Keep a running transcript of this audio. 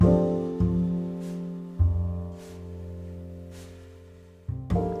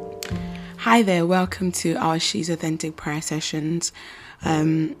Hi there, welcome to our She's Authentic prayer sessions.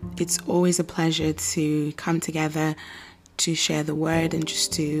 It's always a pleasure to come together to share the word and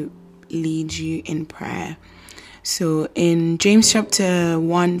just to lead you in prayer. So in James chapter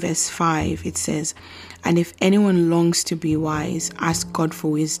 1 verse 5, it says, "And if anyone longs to be wise, ask God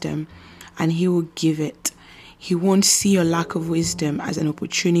for wisdom, and he will give it. He won't see your lack of wisdom as an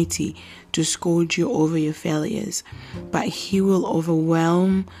opportunity to scold you over your failures, but he will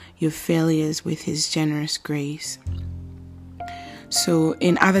overwhelm your failures with his generous grace." So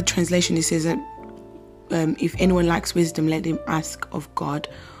in other translation, it says that if anyone lacks wisdom, let him ask of God,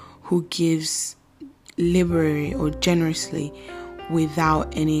 who gives liberally or generously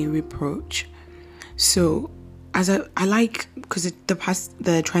without any reproach. So as I like, because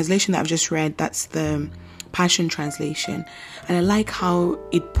the translation that I've just read, that's the Passion Translation, and I like how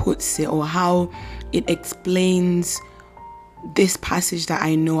it puts it, or how it explains this passage that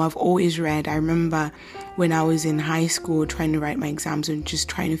I know I've always read. I remember when I was in high school trying to write my exams and just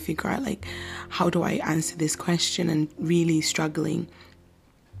trying to figure out, like, how do I answer this question, and really struggling.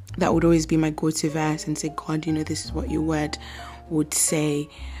 That would always be my go-to verse, and say, God, this is what your word would say.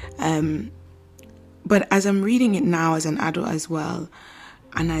 But as I'm reading it now as an adult as well,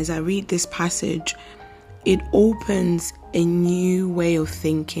 and as I read this passage, it opens a new way of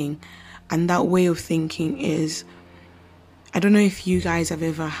thinking. And that way of thinking is, I don't know if you guys have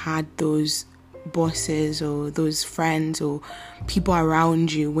ever had those bosses or those friends or people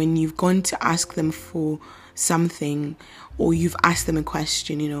around you when you've gone to ask them for something, or you've asked them a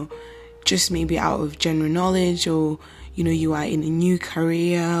question, just maybe out of general knowledge, or you are in a new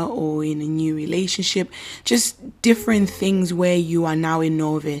career or in a new relationship, just different things where you are now a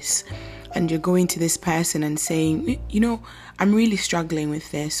novice, and you're going to this person and saying, I'm really struggling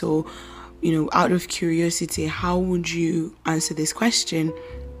with this, or out of curiosity, how would you answer this question?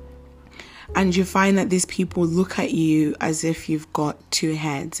 And you find that these people look at you as if you've got two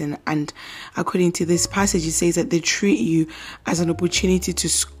heads. And according to this passage, it says that they treat you as an opportunity to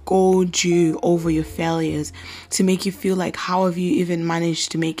scold you over your failures, to make you feel like, how have you even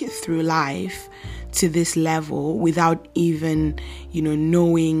managed to make it through life to this level without even,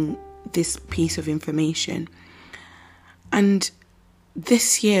 knowing this piece of information. And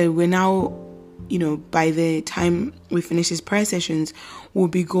this year, we're now, by the time we finish these prayer sessions, we'll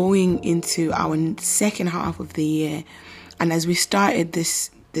be going into our second half of the year. And as we started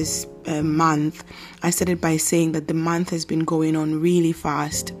this month, I started by saying that the month has been going on really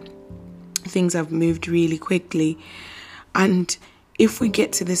fast. Things have moved really quickly. And if we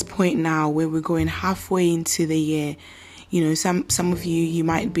get to this point now where we're going halfway into the year, some of you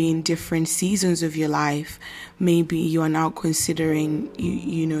might be in different seasons of your life. Maybe you are now considering,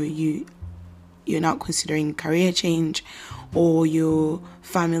 you're not considering career change, or your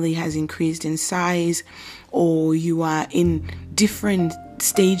family has increased in size, or you are in different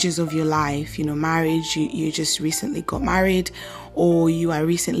stages of your life, marriage, you just recently got married, or you are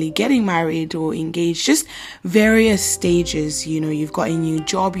recently getting married or engaged, just various stages, you've got a new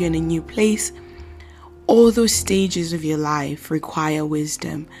job, you're in a new place. All those stages of your life require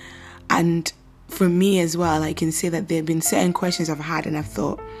wisdom. And for me as well, I can say that there have been certain questions I've had, and I've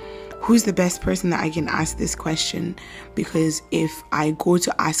thought, who's the best person that I can ask this question? Because if I go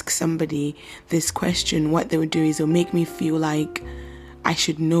to ask somebody this question, what they would do is they'll make me feel like I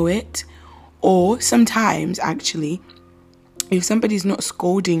should know it. Or sometimes, actually, if somebody's not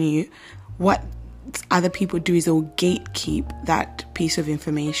scolding you, what other people do is they'll gatekeep that piece of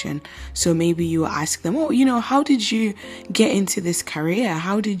information. So maybe you ask them, how did you get into this career?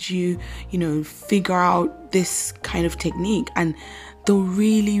 How did you, figure out this kind of technique? And they'll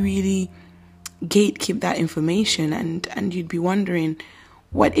really, really gatekeep that information. And you'd be wondering,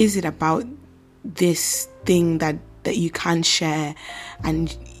 what is it about this thing that you can't share?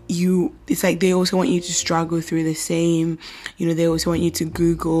 And it's like they also want you to struggle through the same, they also want you to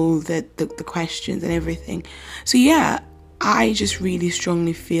Google the questions and everything. So yeah, I just really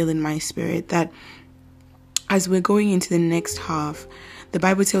strongly feel in my spirit that as we're going into the next half, the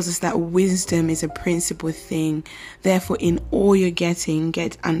Bible tells us that wisdom is a principal thing. Therefore, in all you're getting,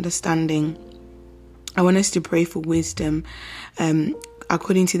 get understanding. I want us to pray for wisdom.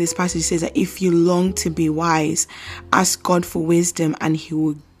 According to this passage, it says that if you long to be wise, ask God for wisdom and he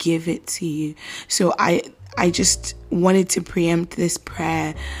will give it to you. So I just wanted to preempt this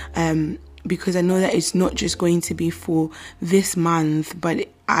prayer because I know that it's not just going to be for this month, but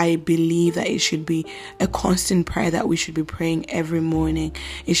I believe that it should be a constant prayer that we should be praying every morning.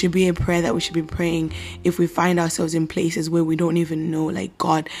 It should be a prayer that we should be praying if we find ourselves in places where we don't even know, like,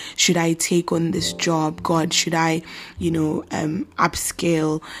 God, should I take on this job? God, should I,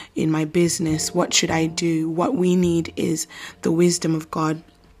 upscale in my business? What should I do? What we need is the wisdom of God.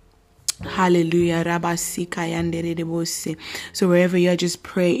 Hallelujah. So wherever you are, just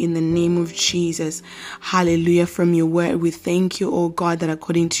pray in the name of Jesus. Hallelujah. From your word, we thank you, oh God, that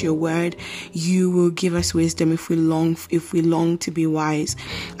according to your word, you will give us wisdom if we long to be wise.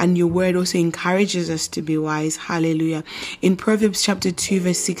 And your word also encourages us to be wise. Hallelujah. In Proverbs chapter 2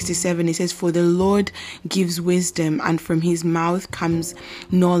 verse 67, it says, for the Lord gives wisdom, and from his mouth comes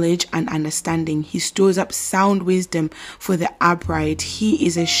knowledge and understanding. He stores up sound wisdom for the upright. He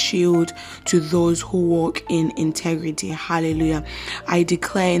is a shield to those who walk in integrity. Hallelujah. I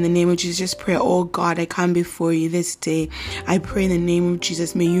declare in the name of Jesus, just pray, oh God, I come before you this day. I pray in the name of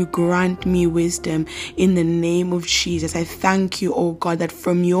Jesus, may you grant me wisdom in the name of Jesus. I thank you, oh God, that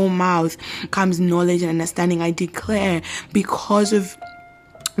from your mouth comes knowledge and understanding. I declare, because of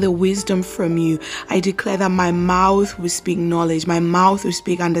the wisdom from you, I declare that my mouth will speak knowledge, my mouth will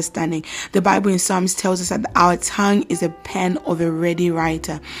speak understanding. The Bible in Psalms tells us that our tongue is a pen of a ready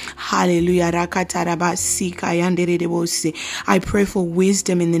writer. Hallelujah. I pray for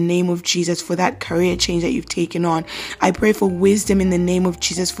wisdom in the name of Jesus for that career change that you've taken on. I pray for wisdom in the name of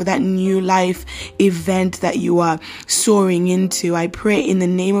Jesus for that new life event that you are soaring into. I pray in the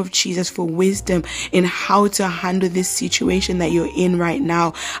name of Jesus for wisdom in how to handle this situation that you're in right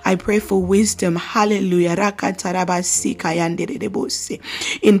now. I pray for wisdom, hallelujah,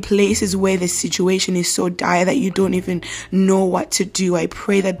 in places where the situation is so dire that you don't even know what to do. I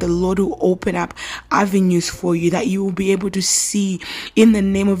pray that the Lord will open up avenues for you, that you will be able to see in the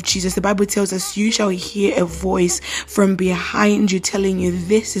name of Jesus. The Bible tells us you shall hear a voice from behind you telling you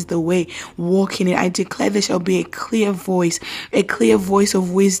this is the way, walk in it. I declare there shall be a clear voice of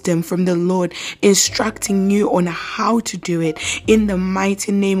wisdom from the Lord, instructing you on how to do it in the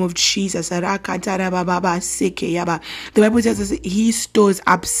mighty name of Jesus. The Bible tells us he stores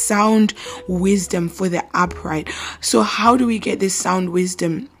up sound wisdom for the upright. So how do we get this sound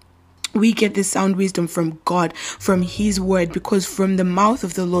wisdom? We get this sound wisdom from God, from his word, because from the mouth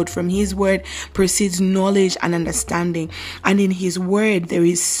of the Lord, from his word proceeds knowledge and understanding. And in his word, there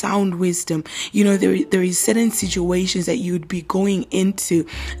is sound wisdom. There is certain situations that you would be going into,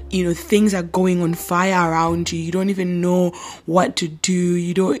 things are going on fire around you. You don't even know what to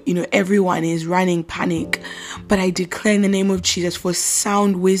do. Everyone is running panic. But I declare in the name of Jesus for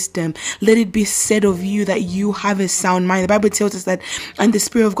sound wisdom. Let it be said of you that you have a sound mind. The Bible tells us that, and the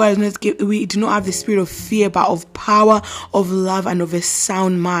Spirit of God is not, we do not have the spirit of fear, but of power, of love, and of a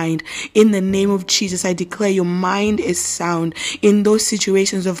sound mind. In the name of Jesus, I declare your mind is sound. In those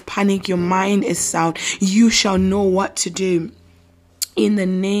situations of panic, your mind is sound. You shall know what to do. In the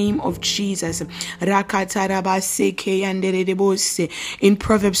name of Jesus. In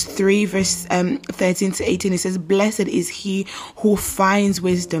Proverbs 3 verse 13 to 18, it says, blessed is he who finds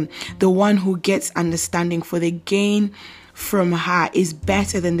wisdom, the one who gets understanding, for the gain from her is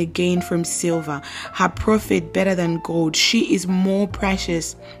better than the gain from silver, her profit better than gold. She is more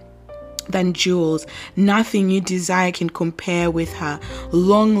precious than jewels. Nothing you desire can compare with her.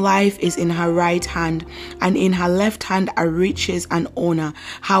 Long life is in her right hand, and in her left hand are riches and honor.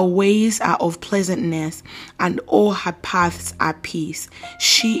 Her ways are of pleasantness, and all her paths are peace.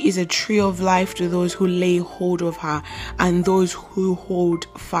 She is a tree of life to those who lay hold of her, and those who hold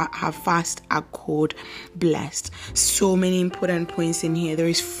her fast are called blessed. So many important points in here. There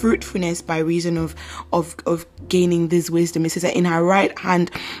is fruitfulness by reason of gaining this wisdom. It says that in her right hand,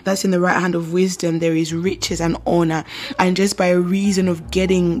 that's in the right hand of wisdom, there is riches and honor. And just by reason of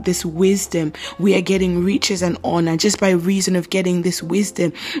getting this wisdom, we are getting riches and honor. Just by reason of getting this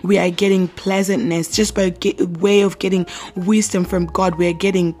wisdom, we are getting pleasantness. Just by way of getting wisdom from God, we are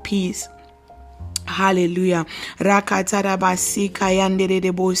getting peace. Hallelujah. In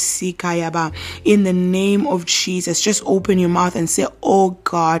the name of Jesus, just open your mouth and say, oh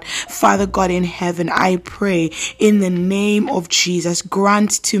God, Father God in heaven, I pray in the name of Jesus,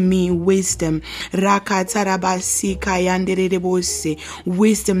 grant to me wisdom. Wisdom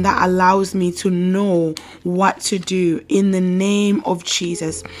that allows me to know what to do in the name of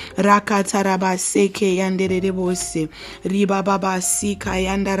Jesus.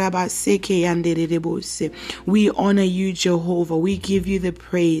 We honor you, Jehovah. We give you the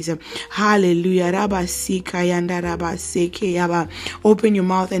praise. Hallelujah. Open your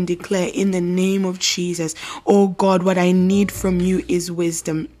mouth and declare in the name of Jesus, oh God, what I need from you is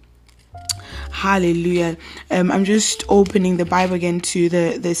wisdom. Hallelujah. I'm just opening the Bible again to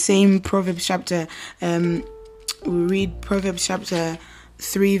the same Proverbs chapter. We read Proverbs chapter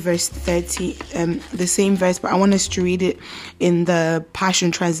 3 verse 30, the same verse, but I want us to read it in the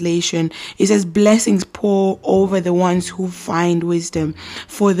Passion Translation. It says, blessings pour over the ones who find wisdom,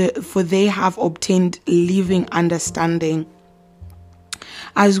 for they have obtained living understanding.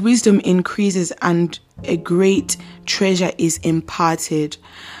 As wisdom increases and a great treasure is imparted,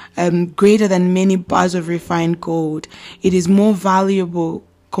 greater than many bars of refined gold, it is more valuable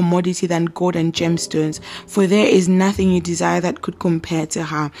commodity than gold and gemstones, for there is nothing you desire that could compare to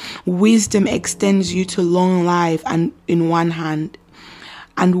her. Wisdom extends you to long life and in one hand,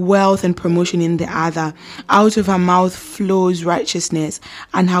 and wealth and promotion in the other. Out of her mouth flows righteousness,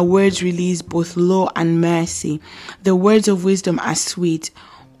 and her words release both law and mercy. The words of wisdom are sweet,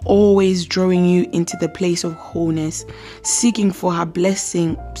 always drawing you into the place of wholeness. Seeking for her brings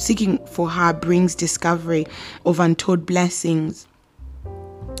discovery of untold blessings.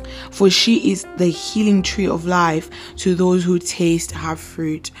 For she is the healing tree of life to those who taste her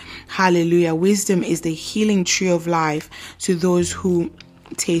fruit. Hallelujah. Wisdom is the healing tree of life to those who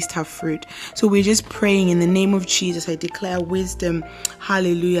taste her fruit. So we're just praying in the name of Jesus. I declare wisdom.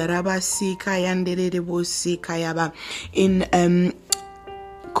 Hallelujah. In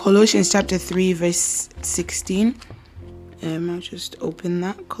Colossians chapter 3 verse 16. I'll just open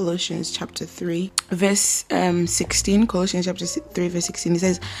that. Colossians chapter 3 verse 16. Colossians chapter 3 verse 16. It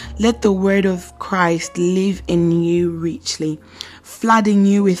says, let the word of Christ live in you richly, flooding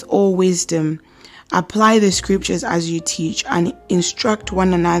you with all wisdom. Apply the scriptures as you teach, and instruct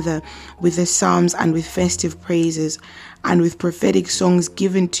one another with the psalms and with festive praises and with prophetic songs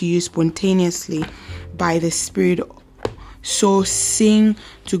given to you spontaneously by the Spirit. So sing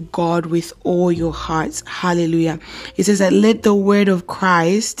to God with all your hearts. Hallelujah. It says that let the word of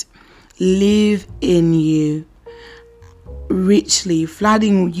Christ live in you richly,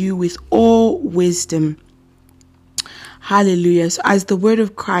 flooding you with all wisdom. Hallelujah. So as the word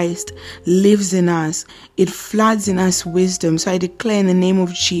of Christ lives in us, it floods in us wisdom. So I declare in the name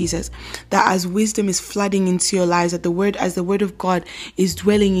of Jesus that as wisdom is flooding into your lives, that as the word of God is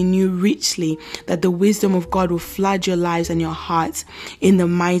dwelling in you richly, that the wisdom of God will flood your lives and your hearts in the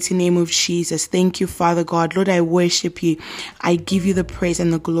mighty name of Jesus. Thank you, Father God. Lord, I worship you. I give you the praise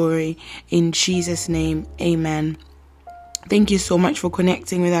and the glory in Jesus' name. Amen. Thank you so much for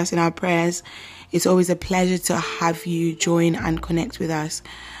connecting with us in our prayers. It's always a pleasure to have you join and connect with us.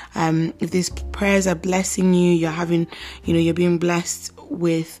 If these prayers are blessing you, you're being blessed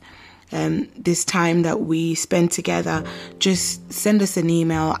with this time that we spend together, just send us an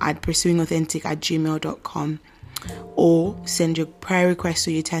email at pursuingauthentic@gmail.com or send your prayer requests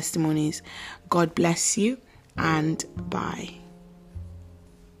or your testimonies. God bless you and bye.